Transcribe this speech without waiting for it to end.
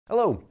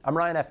Hello, I'm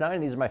Ryan F9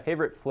 and these are my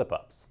favorite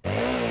flip-ups.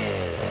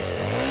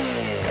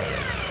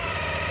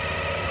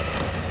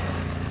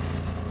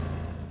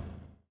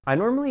 I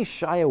normally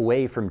shy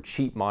away from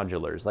cheap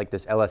modulars like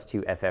this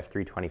LS2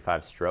 FF325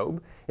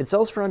 strobe. It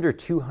sells for under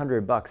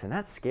 200 bucks and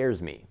that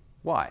scares me.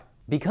 Why?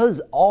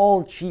 Because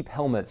all cheap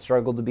helmets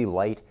struggle to be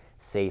light,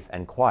 safe,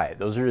 and quiet.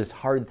 Those are just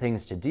hard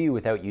things to do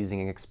without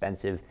using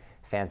expensive,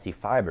 fancy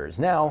fibers.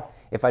 Now,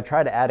 if I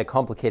try to add a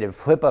complicated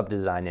flip-up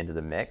design into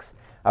the mix,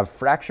 I've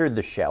fractured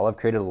the shell, I've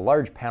created a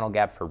large panel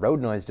gap for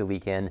road noise to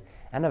leak in,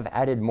 and I've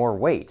added more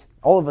weight.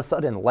 All of a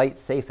sudden, light,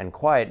 safe, and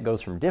quiet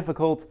goes from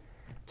difficult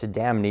to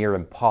damn near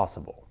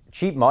impossible.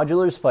 Cheap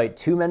modulars fight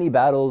too many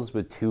battles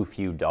with too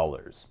few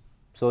dollars,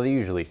 so they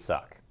usually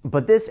suck.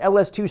 But this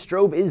LS2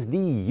 strobe is the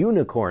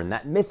unicorn,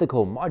 that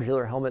mythical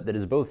modular helmet that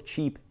is both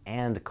cheap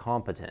and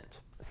competent.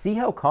 See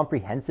how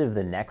comprehensive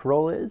the neck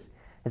roll is?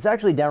 It's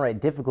actually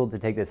downright difficult to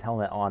take this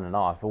helmet on and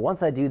off, but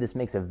once I do, this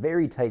makes a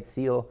very tight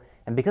seal,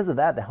 and because of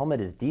that, the helmet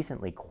is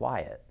decently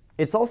quiet.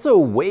 It's also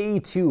way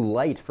too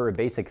light for a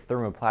basic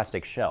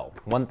thermoplastic shell,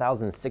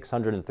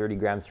 1,630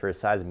 grams for a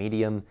size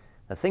medium.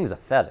 The thing's a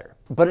feather.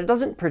 But it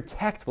doesn't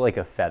protect like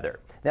a feather.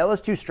 The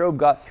LS2 strobe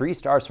got 3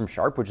 stars from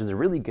Sharp, which is a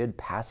really good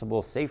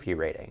passable safety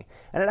rating.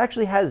 And it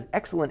actually has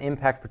excellent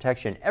impact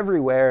protection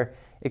everywhere,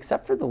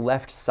 except for the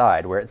left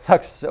side, where it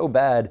sucked so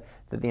bad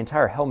that the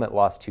entire helmet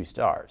lost 2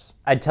 stars.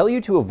 I'd tell you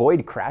to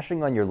avoid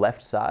crashing on your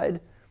left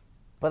side,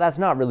 but that's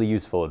not really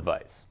useful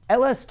advice.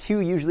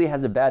 LS2 usually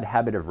has a bad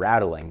habit of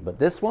rattling, but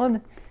this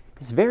one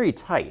is very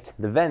tight.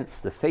 The vents,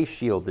 the face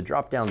shield, the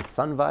drop-down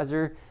sun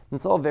visor,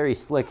 it's all very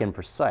slick and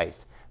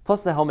precise.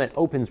 Plus the helmet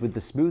opens with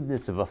the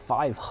smoothness of a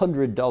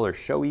 $500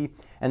 Shoei,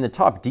 and the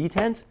top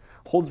detent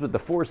holds with the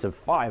force of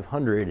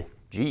 500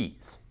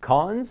 Gs.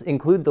 Cons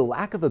include the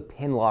lack of a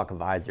pin lock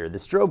visor. The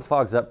strobe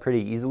fogs up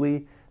pretty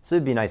easily, so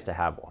it'd be nice to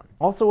have one.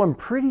 Also, I'm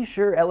pretty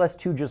sure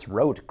LS2 just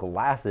wrote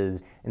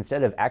glasses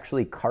instead of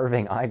actually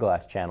carving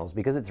eyeglass channels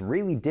because it's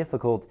really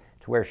difficult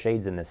to wear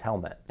shades in this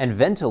helmet. And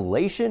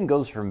ventilation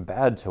goes from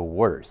bad to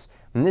worse.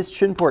 And this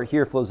chin port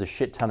here flows a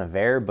shit ton of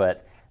air,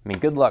 but I mean,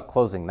 good luck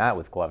closing that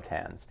with gloved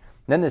hands.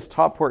 And then this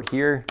top port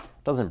here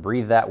doesn't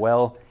breathe that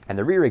well, and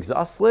the rear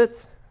exhaust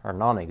slits are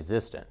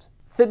non-existent.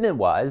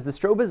 Fitment-wise, the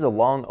strobe is a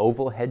long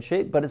oval head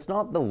shape, but it's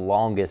not the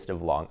longest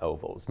of long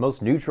ovals.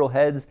 Most neutral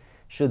heads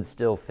should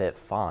still fit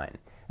fine.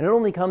 And it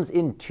only comes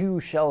in 2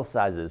 shell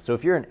sizes, so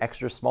if you're an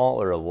extra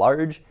small or a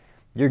large,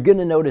 you're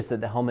gonna notice that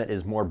the helmet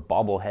is more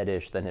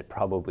bobbleheadish than it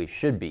probably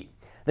should be.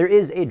 There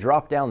is a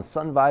drop-down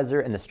sun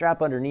visor, and the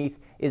strap underneath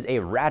is a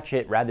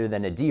ratchet rather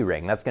than a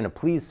D-ring. That's gonna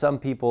please some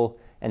people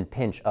and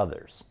pinch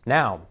others.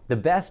 Now, the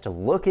best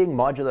looking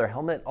modular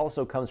helmet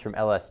also comes from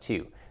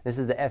LS2. This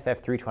is the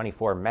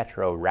FF324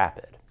 Metro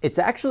Rapid. It's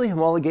actually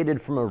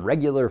homologated from a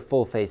regular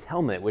full-face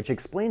helmet, which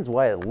explains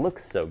why it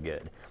looks so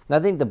good. And I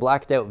think the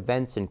blacked out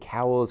vents and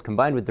cowls,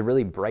 combined with the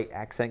really bright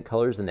accent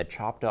colors and the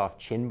chopped off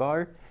chin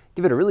bar,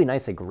 give it a really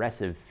nice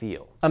aggressive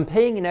feel. I'm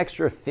paying an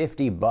extra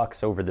 50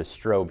 bucks over the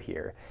strobe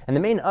here, and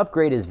the main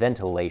upgrade is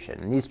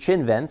ventilation. And these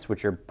chin vents,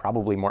 which are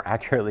probably more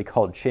accurately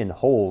called chin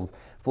holes,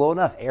 flow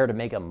enough air to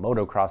make a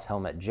motocross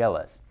helmet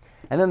jealous.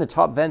 And then the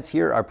top vents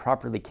here are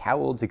properly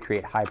cowled to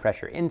create high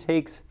pressure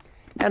intakes,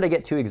 and I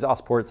get 2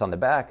 exhaust ports on the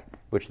back,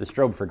 which the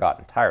strobe forgot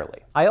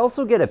entirely. I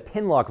also get a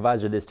pin lock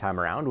visor this time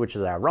around, which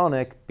is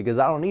ironic because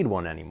I don't need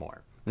one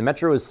anymore. The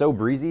Metro is so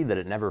breezy that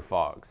it never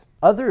fogs.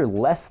 Other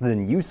less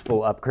than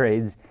useful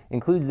upgrades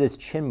include this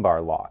chin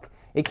bar lock.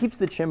 It keeps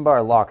the chin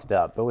bar locked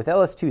up, but with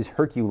LS2's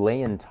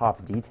Herculean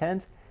top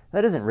detent,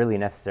 that isn't really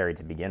necessary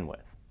to begin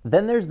with.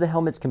 Then there's the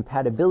helmet's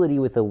compatibility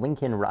with the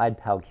Lincoln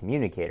RidePal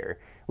communicator,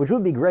 which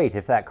would be great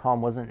if that comm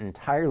wasn't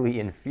entirely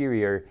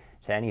inferior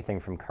to anything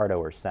from Cardo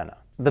or Senna.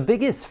 The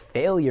biggest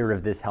failure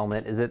of this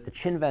helmet is that the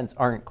chin vents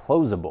aren't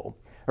closable,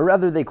 or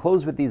rather they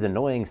close with these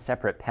annoying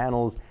separate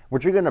panels,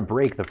 which are gonna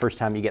break the first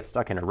time you get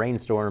stuck in a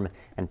rainstorm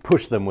and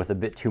push them with a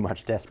bit too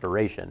much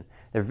desperation.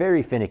 They're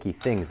very finicky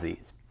things,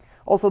 these.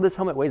 Also, this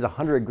helmet weighs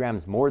 100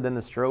 grams more than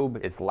the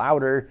strobe, it's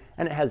louder,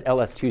 and it has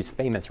LS2's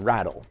famous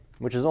rattle,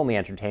 which is only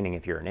entertaining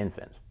if you're an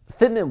infant.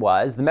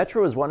 Fitment-wise, the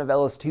Metro is one of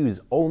LS2's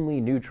only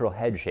neutral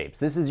head shapes.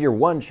 This is your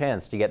one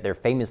chance to get their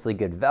famously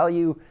good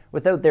value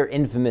without their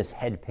infamous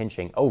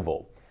head-pinching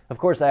oval. Of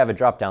course, I have a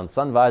drop-down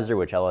sun visor,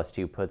 which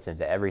LS2 puts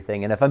into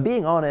everything, and if I'm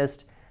being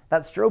honest,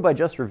 that strobe I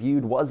just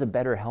reviewed was a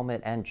better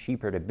helmet and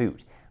cheaper to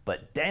boot,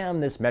 but damn,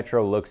 this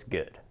Metro looks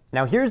good.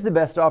 Now here's the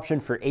best option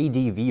for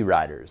ADV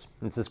riders.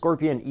 It's the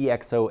Scorpion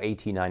EXO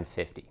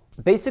AT950.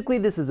 Basically,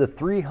 this is a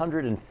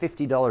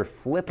 $350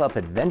 flip-up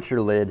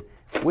adventure lid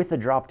with a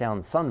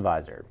drop-down sun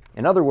visor.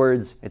 In other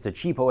words, it's a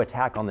cheapo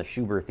attack on the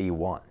Schuberth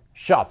E1.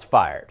 Shots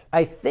fired.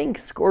 I think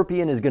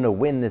Scorpion is going to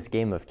win this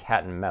game of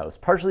cat and mouse,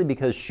 partially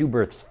because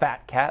Schuberth's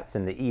fat cats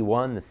in the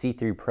E1, the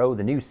C3 Pro,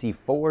 the new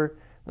C4,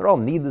 they're all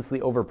needlessly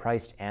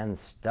overpriced and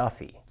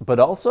stuffy. But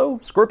also,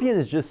 Scorpion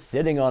is just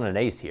sitting on an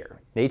ace here.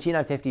 The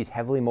AT950's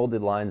heavily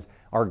molded lines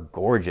are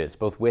gorgeous,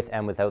 both with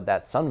and without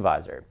that sun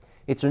visor.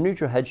 It's a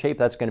neutral head shape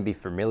that's going to be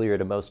familiar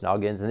to most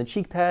noggins, and the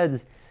cheek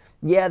pads,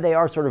 yeah, they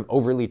are sort of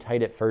overly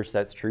tight at first,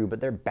 that's true, but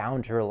they're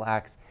bound to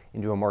relax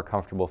into a more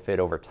comfortable fit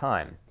over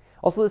time.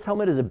 Also, this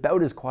helmet is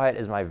about as quiet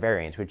as my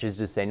variant, which is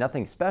to say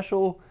nothing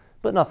special,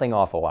 but nothing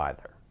awful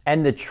either.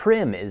 And the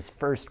trim is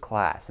first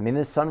class. I mean,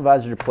 this sun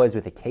visor deploys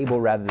with a cable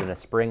rather than a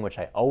spring, which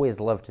I always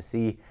love to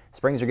see.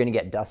 Springs are going to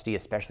get dusty,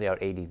 especially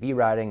out ADV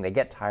riding. They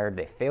get tired,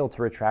 they fail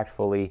to retract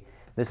fully.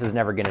 This is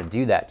never going to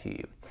do that to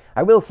you.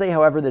 I will say,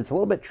 however, that it's a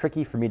little bit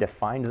tricky for me to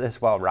find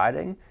this while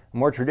riding. A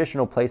more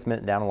traditional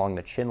placement down along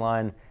the chin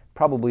line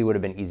probably would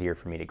have been easier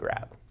for me to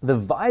grab. The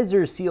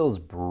visor seals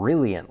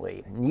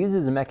brilliantly and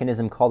uses a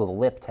mechanism called a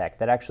lip tech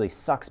that actually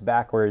sucks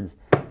backwards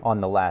on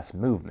the last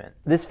movement.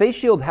 This face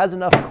shield has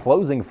enough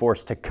closing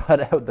force to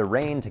cut out the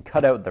rain, to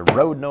cut out the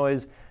road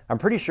noise. I'm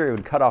pretty sure it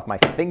would cut off my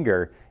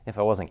finger if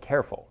I wasn't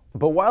careful.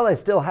 But while I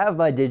still have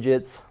my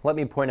digits, let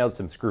me point out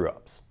some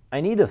screw-ups.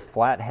 I need a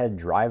flathead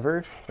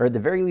driver, or at the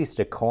very least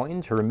a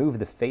coin, to remove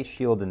the face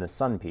shield in the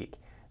sun peak.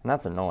 And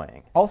that's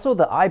annoying. Also,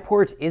 the eye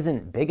port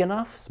isn't big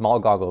enough, small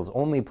goggles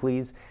only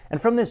please,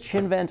 and from this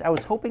chin vent I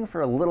was hoping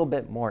for a little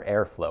bit more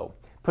airflow.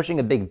 Pushing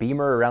a big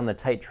beamer around the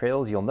tight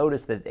trails, you'll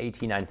notice that the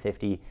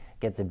AT950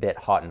 gets a bit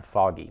hot and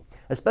foggy,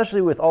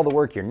 especially with all the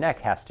work your neck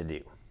has to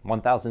do.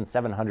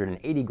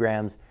 1,780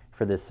 grams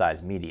for this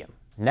size medium.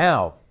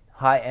 Now,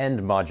 high-end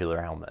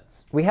modular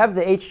helmets. We have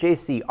the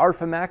HJC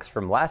RPHA-MAX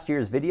from last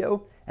year's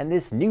video, and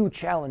this new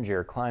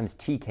challenger climbs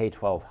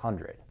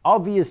TK1200.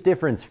 Obvious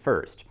difference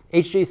first.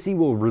 HJC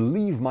will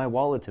relieve my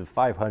wallet of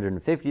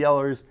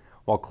 $550,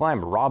 while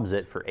Climb robs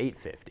it for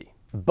 $850.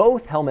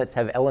 Both helmets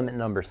have element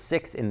number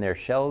 6 in their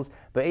shells,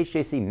 but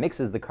HJC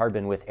mixes the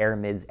carbon with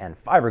aramids and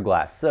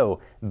fiberglass, so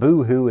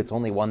boo-hoo, it's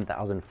only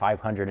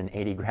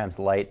 1,580 grams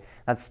light.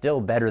 That's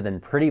still better than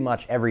pretty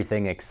much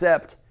everything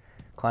except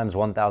Climb's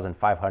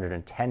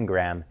 1,510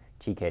 gram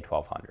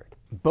TK1200.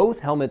 Both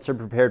helmets are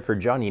prepared for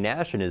Johnny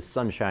Nash and his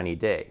sunshiny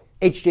day.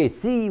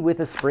 HJC with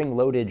a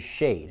spring-loaded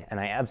shade, and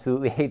I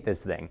absolutely hate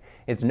this thing.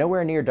 It's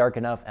nowhere near dark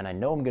enough, and I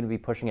know I'm going to be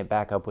pushing it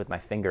back up with my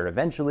finger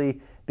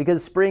eventually,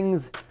 because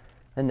springs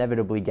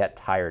inevitably get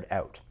tired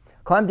out.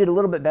 Climb did a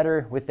little bit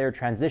better with their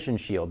transition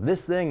shield.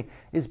 This thing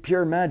is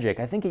pure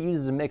magic. I think it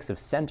uses a mix of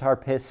centaur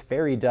piss,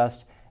 fairy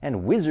dust,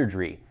 and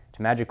wizardry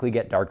to magically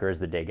get darker as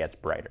the day gets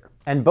brighter.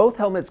 And both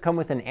helmets come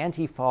with an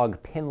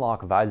anti-fog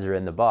pin-lock visor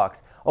in the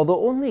box,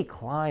 although only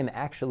Climb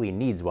actually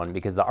needs one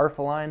because the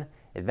RPHA line,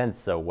 it vents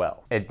so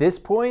well. At this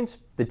point,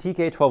 the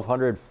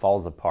TK1200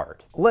 falls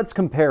apart. Let's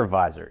compare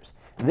visors.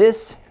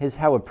 This is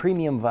how a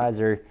premium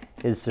visor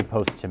is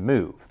supposed to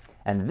move,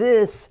 and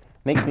this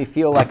makes me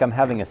feel like I'm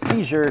having a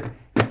seizure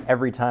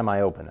every time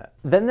I open it.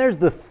 Then there's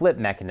the flip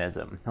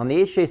mechanism. On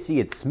the HJC,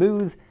 it's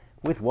smooth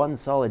with one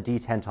solid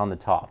detent on the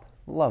top.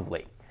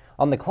 Lovely.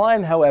 On the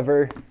Climb,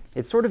 however,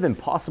 it's sort of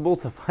impossible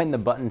to find the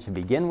button to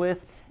begin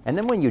with, and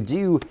then when you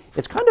do,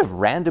 it's kind of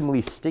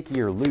randomly sticky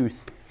or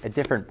loose at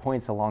different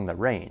points along the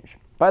range.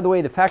 By the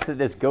way, the fact that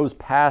this goes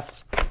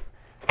past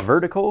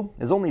vertical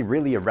is only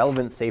really a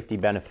relevant safety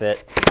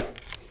benefit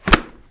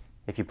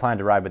if you plan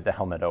to ride with the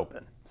helmet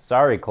open.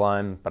 Sorry,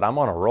 Climb, but I'm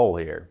on a roll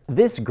here.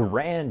 This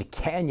grand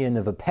canyon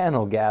of a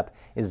panel gap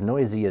is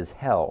noisy as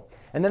hell,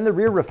 and then the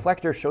rear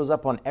reflector shows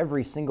up on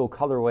every single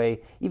colorway,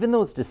 even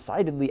though it's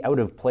decidedly out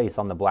of place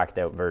on the blacked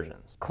out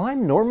versions.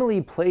 Climb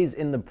normally plays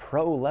in the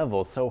pro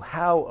level, so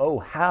how, oh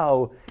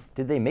how,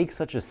 did they make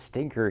such a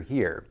stinker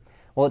here?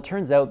 Well, it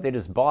turns out they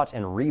just bought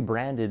and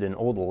rebranded an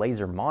old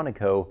Laser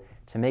Monaco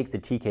to make the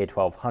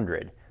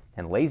TK1200,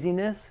 and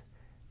laziness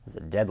is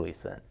a deadly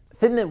sin.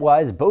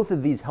 Fitment-wise, both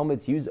of these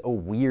helmets use a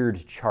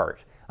weird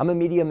chart. I'm a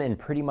medium in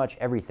pretty much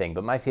everything,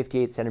 but my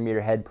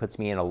 58cm head puts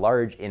me in a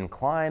large in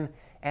Climb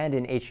and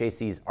in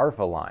HJC's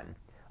RPHA line.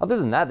 Other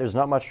than that, there's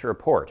not much to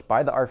report.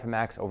 Buy the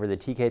RPHA-MAX over the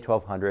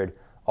TK1200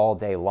 all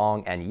day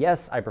long, and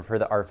yes, I prefer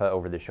the RPHA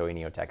over the Shoei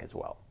Neotech as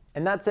well.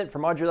 And that's it for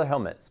Modular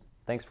Helmets.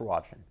 Thanks for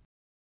watching.